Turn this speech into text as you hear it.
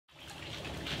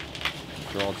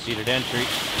Controlled seated entry.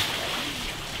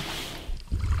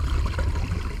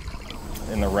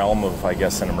 In the realm of, I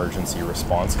guess, an emergency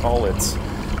response call, it's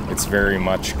very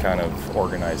much kind of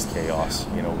organized chaos.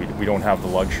 You know, we don't have the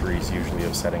luxuries usually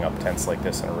of setting up tents like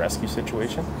this in a rescue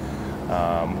situation.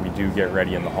 We do get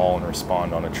ready in the hall and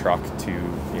respond on a truck to,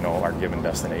 you know, our given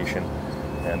destination,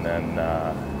 and then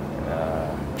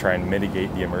try and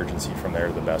mitigate the emergency from there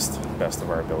to the best of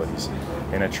our abilities.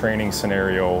 In a training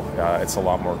scenario, it's a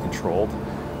lot more controlled.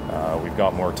 We've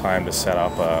got more time to set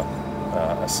up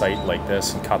a site like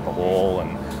this and cut the hole,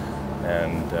 and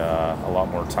a lot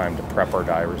more time to prep our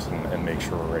divers and make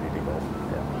sure we're ready to go.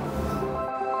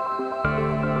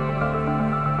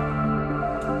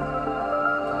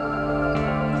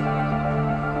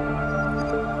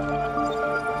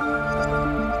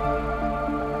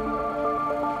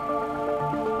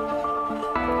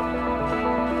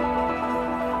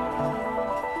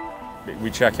 We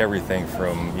check everything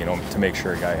from, you know, to make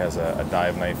sure a guy has a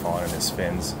dive knife on in his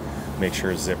fins, make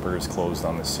sure his zipper is closed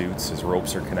on the suits, his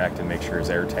ropes are connected, make sure his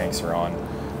air tanks are on.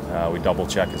 We double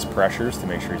check his pressures to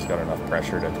make sure he's got enough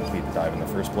pressure to complete the dive in the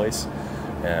first place.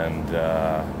 And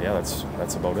yeah,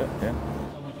 that's about it. Yeah.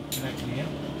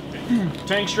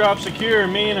 Tank strap secure,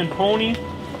 main and pony.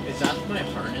 Is that my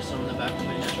harness on the back of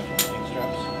my tank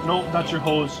straps? Nope, that's your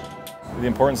hose. The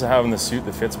importance of having the suit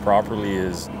that fits properly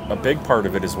is a big part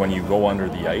of it is when you go under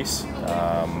the ice.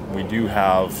 We do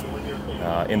have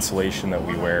insulation that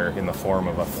we wear in the form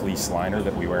of a fleece liner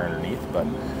that we wear underneath, but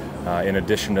in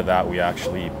addition to that, we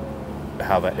actually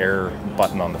have an air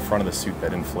button on the front of the suit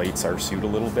that inflates our suit a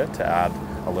little bit to add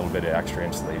a little bit of extra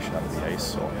insulation under the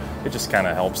ice. So it just kind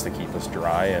of helps to keep us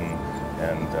dry and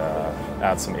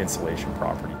add some insulation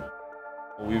property.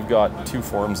 We've got two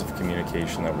forms of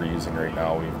communication that we're using right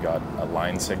now. We've got a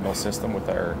line signal system with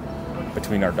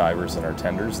between our divers and our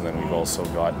tenders, and then we've also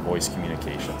got voice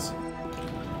communications.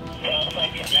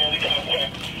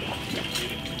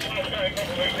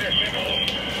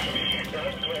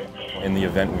 In the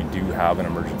event we do have an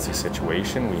emergency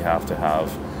situation, we have to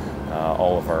have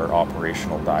all of our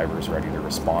operational divers ready to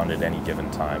respond at any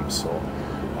given time. So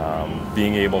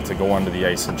being able to go under the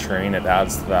ice and train, it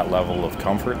adds to that level of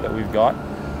comfort that we've got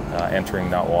entering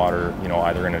that water, you know,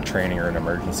 either in a training or an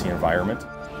emergency environment.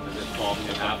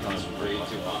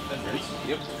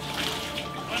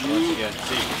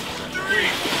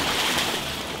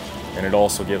 And it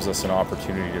also gives us an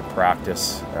opportunity to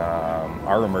practice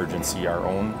our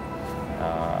own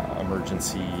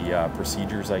emergency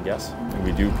procedures, I guess. And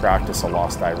we do practice a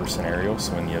lost diver scenario,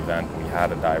 so in the event we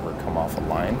had a diver come off a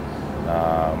line,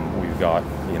 we've got,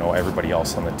 you know, everybody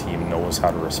else on the team knows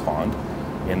how to respond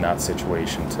in that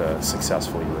situation to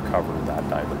successfully recover that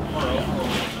diver. Yeah.